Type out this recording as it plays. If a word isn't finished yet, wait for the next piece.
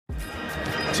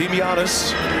Team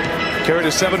Giannis carried a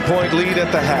 7-point lead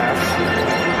at the half.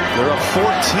 They're up 14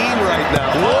 right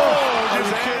now.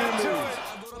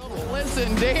 Whoa!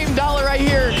 Listen, Dame Dollar right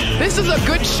here. This is a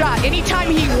good shot. Anytime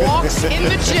he walks in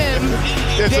the gym,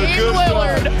 Dame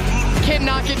Lillard can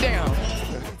knock it down.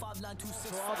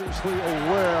 Obviously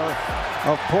aware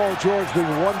of Paul George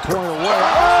being 1 point away.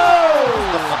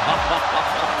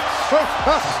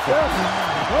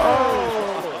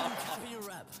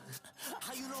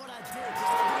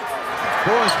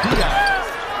 Boris Diaw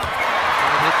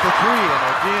hit the three, and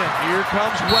again, here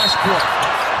comes Westbrook.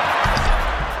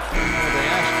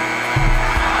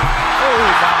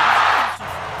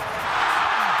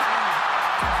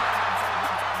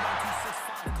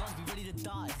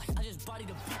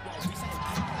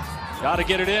 Got to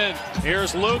get it in.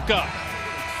 Here's Luka.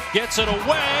 Gets it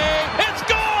away. It's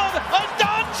gone! A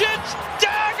Doncic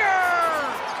dagger!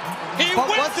 He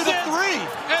wins it three.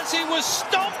 As he was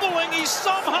stumbling, he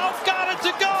somehow got it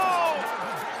to go.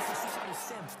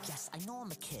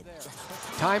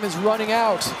 Time is running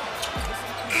out.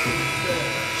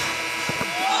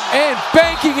 And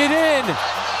banking it in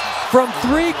from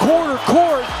three-quarter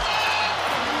court.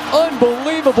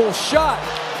 Unbelievable shot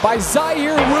by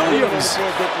Zaire Williams.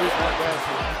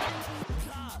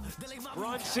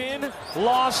 Brunson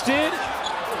lost it.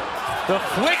 The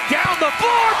flick down the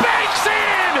floor, banks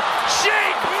in!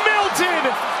 Shake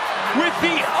Milton with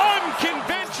the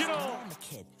unconventional.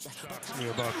 Shocks me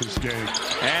about this game.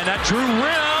 And that true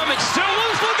rim, it's still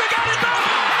loose. Luka got it back!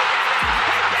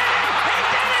 He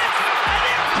did it! An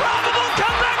improbable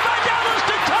comeback by Dallas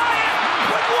to tie it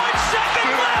with 1 second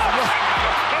left!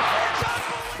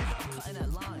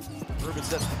 Rubin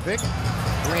sets the pick.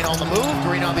 Green on the move,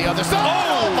 Green on the other side.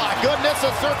 Oh my goodness,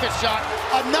 a circus shot.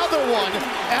 Another one,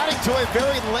 adding to a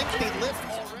very lengthy lift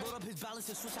already.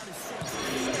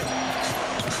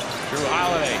 Drew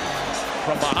Holiday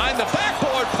from behind the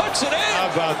backboard puts it in. How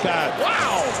about that?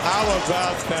 Wow! How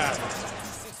about that?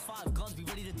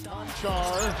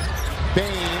 Char,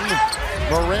 Bane,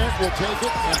 Morant will take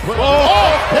it and put it.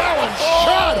 Balance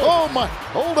Shot! Oh my!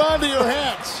 Hold on to your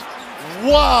hats.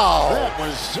 Wow! That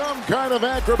was some kind of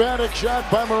acrobatic shot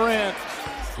by Morant.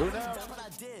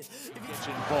 Gets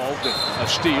involved in a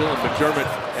steal, and McDermott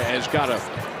has got to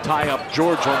tie up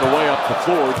George on the way up the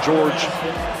floor. George,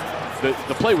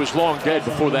 the play was long dead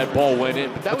before that ball went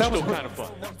in, but that was still kind of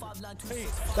fun.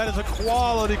 That is a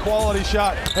quality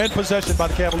shot and possession by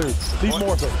the Cavaliers. These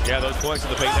more things. Yeah, those points in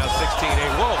the paint now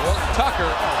 16-8. Whoa, Tucker.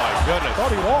 Oh, my goodness.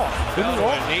 Thought he walked. Didn't he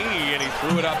walk? A knee, and he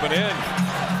threw it up and in.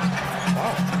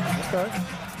 Wow. Okay.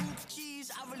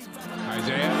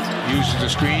 Isaiah uses the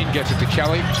screen, gets it to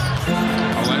Kelly.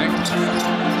 Olynyk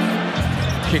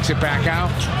kicks it back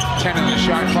out. 10 on the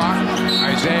shot clock.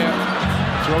 Isaiah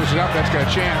throws it up. That's got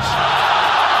a chance.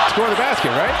 Score the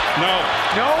basket, right? No.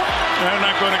 No? They're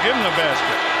not going to give him the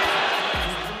basket.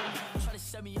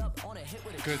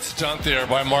 Good stunt there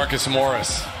by Marcus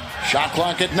Morris. Shot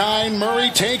clock at 9.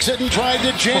 Murray takes it and tried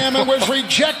to jam and was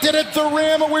rejected at the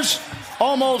rim. It was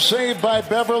almost saved by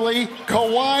Beverly.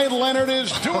 Kawhi Leonard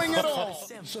is doing it all.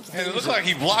 And it looks like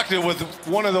he blocked it with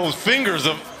one of those fingers.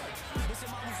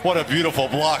 What a beautiful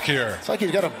block here. It's like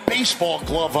he's got a baseball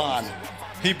glove on.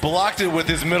 He blocked it with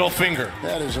his middle finger.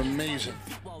 That is amazing.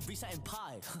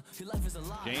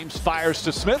 James fires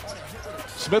to Smith.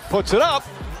 Smith puts it up.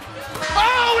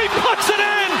 Oh, he puts it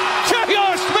in!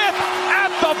 J.R. Smith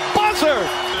at the buzzer!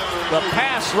 The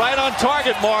pass right on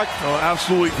target, Mark. Oh,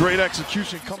 absolutely great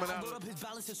execution coming out.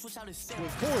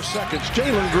 With 4 seconds,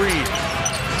 Jalen Green.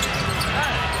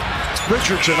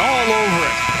 Richardson all over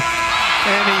it.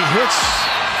 And he hits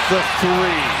the 3.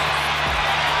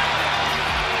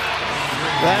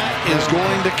 That is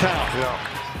going to count.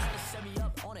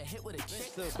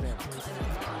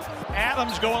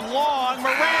 Adams going long.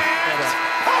 Morant!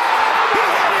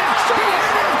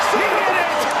 He hit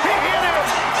it!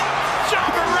 John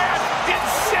Morant,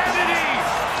 insanity!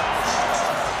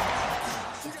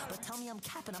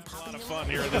 A lot of fun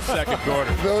here in the second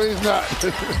quarter. No, he's not.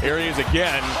 Here he is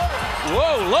again.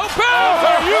 Whoa, Lopez!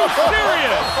 Are you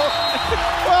serious?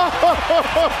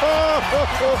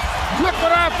 Look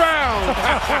what I found.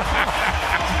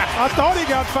 I thought he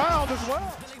got fouled as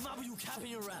well.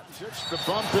 The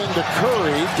bump into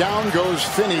Curry. Down goes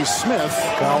Finney Smith.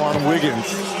 Foul on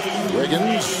Wiggins.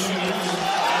 Wiggins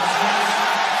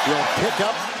will pick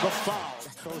up the foul.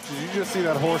 Coach, did you just see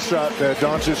that horse shot that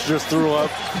Doncic just threw up?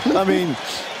 I mean,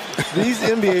 these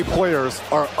NBA players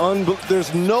are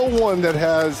there's no one that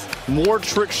has more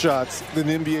trick shots than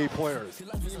NBA players.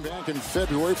 Back in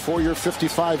February, 4-year,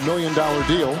 $55 million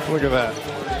deal. Look at that.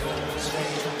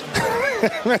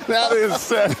 That is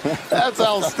that's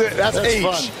outstanding. That's H.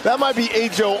 Fun. That might be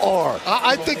HOR.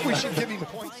 I think we should give him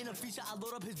points.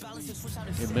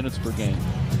 In minutes per game.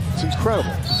 It's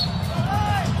incredible.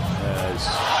 As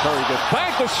Curry gets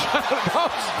back the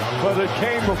shot, but it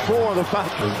came before the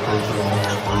fact.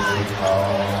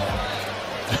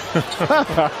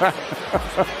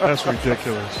 That's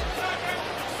ridiculous.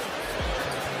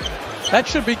 That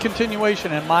should be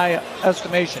continuation in my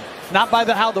estimation. Not by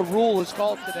how the rule is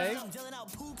called today.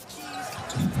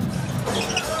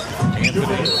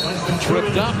 Anthony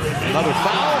tripped up. Another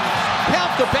foul.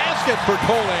 Count the basket for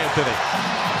Cole Anthony.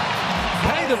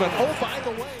 Kind of an oh, by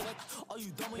the way.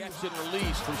 Catch and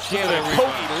release from Shannon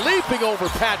Cody leaping over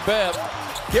Pat Bev.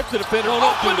 Gives the defender. No,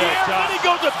 don't do that, Then he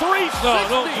goes to 360. No,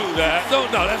 don't do that. No,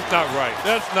 that's not right.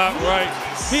 That's not right.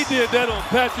 He did that on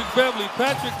Patrick Beverly.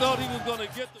 Patrick thought he was going to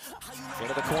get the...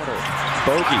 Into the corner.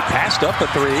 Bogey passed up a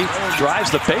three,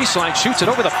 drives the baseline, shoots it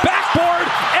over the backboard,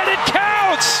 and it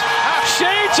counts!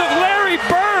 Shades of Larry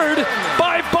Bird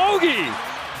by Bogey.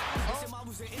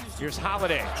 Here's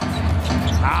Holiday.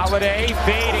 Holiday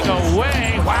fading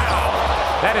away. Wow,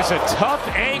 that is a tough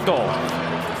angle.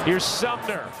 Here's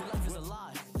Sumner.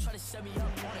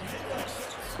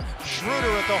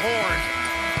 Schroeder at the horn.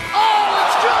 Oh,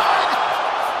 it's good!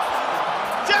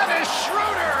 Dennis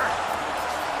Schroeder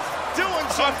doing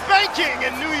some banking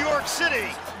in New York City.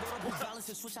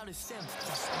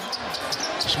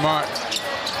 Smart.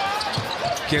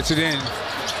 Gets it in.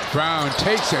 Brown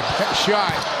takes it.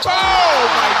 Shot. Oh,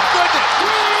 my goodness!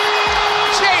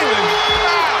 Jalen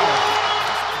Brown!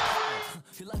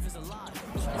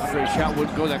 Andre shot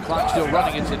wouldn't go. That clock still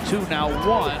running. It's at 2 now. 1.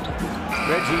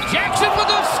 Reggie Jackson with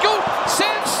a scoop.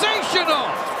 Sensational.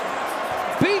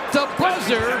 Beat the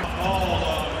buzzer.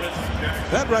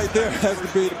 That right there has to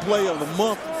be the play of the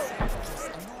month.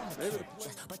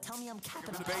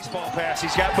 The baseball pass.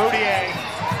 He's got Moutier.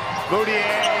 Moutier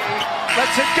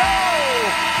lets it go.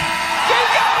 He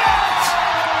got it!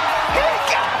 He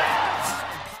got it!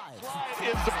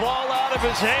 It's the ball out of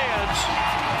his hands.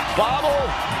 Bobble.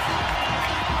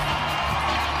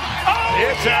 Oh,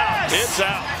 it's out. It's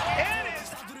out.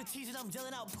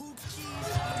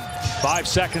 5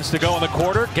 seconds to go in the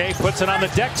quarter. Gay puts it on the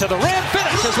deck to the rim.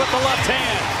 Finishes with the left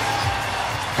hand.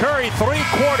 Curry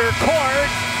three-quarter court.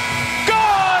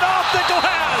 Good off the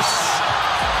glass.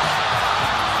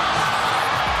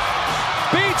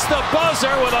 Beats the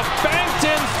buzzer with a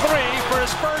banked-in three for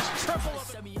his first triple.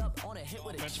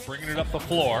 Bringing it up the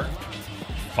floor.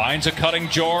 Finds a cutting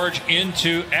George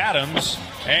into Adams.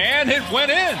 And it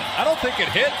went in. I don't think it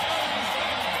hit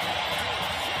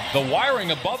the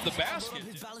wiring above the basket.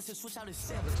 Let's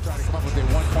try to come up with a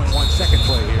 1.1 second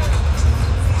play here.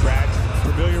 Brad,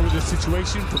 familiar with this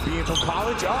situation from being from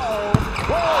college? Uh-oh.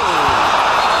 Whoa!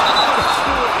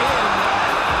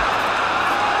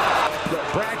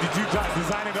 Brad, did you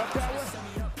design it up that way?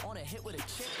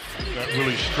 That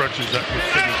really stretches that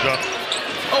finish up.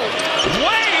 Oh,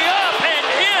 way up and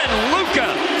in, Luka.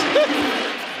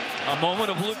 A moment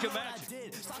of Luka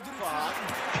magic.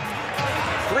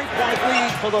 3-point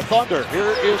lead for the Thunder.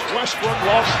 Here is Westbrook,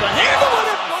 lost the handle, and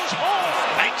it goes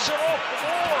home. Banks it off the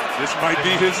board. This might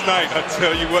be his night. I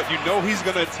tell you what, you know he's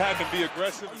going to attack and be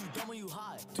aggressive.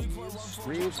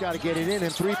 Reeves got to get it in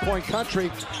three-point country.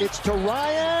 It's to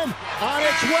Ryan. On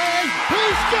its way.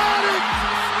 He's got it.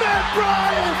 Matt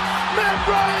Bryant. Matt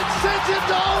Bryant sends it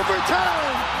to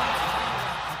overtime.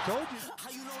 I told you.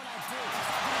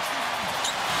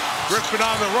 Griffin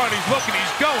on the run. He's looking.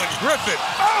 He's going. Griffin.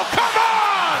 Oh, come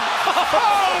on!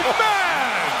 Oh,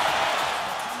 man!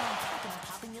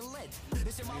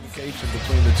 Communication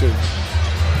between the two.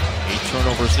 8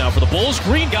 turnovers now for the Bulls.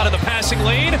 Green got in the passing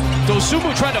lane.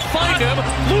 Dosunmu tried to find him.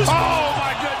 Lose. Oh,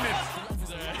 my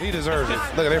goodness. He deserves it.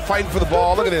 Look, they're fighting for the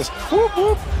ball. Look at this. Whoop,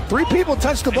 whoop. 3 people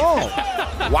touched the ball.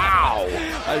 Wow.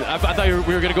 I thought we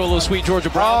were going to go a little sweet Georgia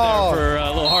Brown there for a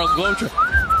little Harlem Globetrotter.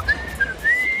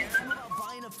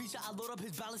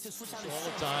 All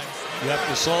the time. You have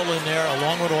Gasol in there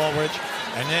along with Aldridge,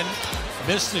 and then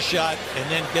miss the shot, and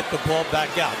then get the ball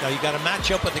back out. Now you got to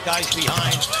match up with the guys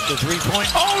behind the three-point.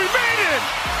 Oh, he made it!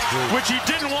 Which he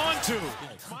didn't want to.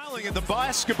 Smiling at the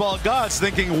basketball gods,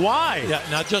 thinking, why? Yeah,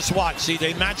 now just watch. See,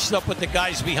 they matched up with the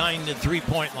guys behind the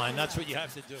three-point line. That's what you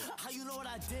have to do.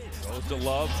 Goes to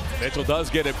Love. Mitchell does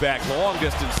get it back. Long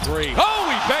distance three. Oh,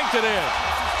 he banked it in.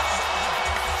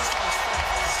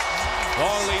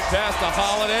 Long lead pass to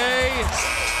Holiday.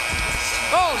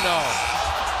 Oh, no.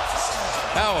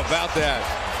 How about that?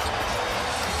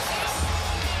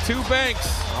 2 banks.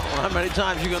 I don't know how many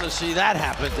times you're going to see that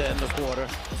happen to end the quarter.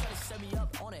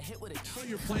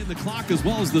 You're playing the clock as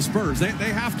well as the Spurs. They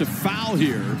have to foul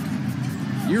here.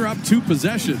 You're up 2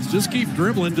 possessions. Just keep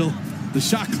dribbling till the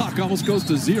shot clock almost goes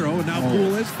to 0, and now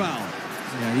Poole is fouled.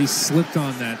 Yeah, he slipped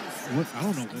on that. I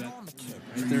don't know.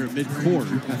 Right there at mid-court.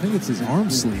 I think it's his arm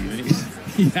sleeve.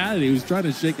 He had it. He was trying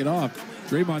to shake it off.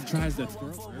 Draymond tries to throw.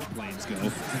 Airplanes go.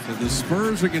 So the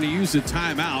Spurs are going to use a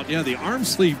timeout. Yeah, the arm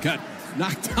sleeve got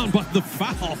knocked down by the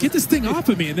foul. Get this thing off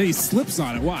of me, and then he slips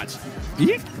on it. Watch.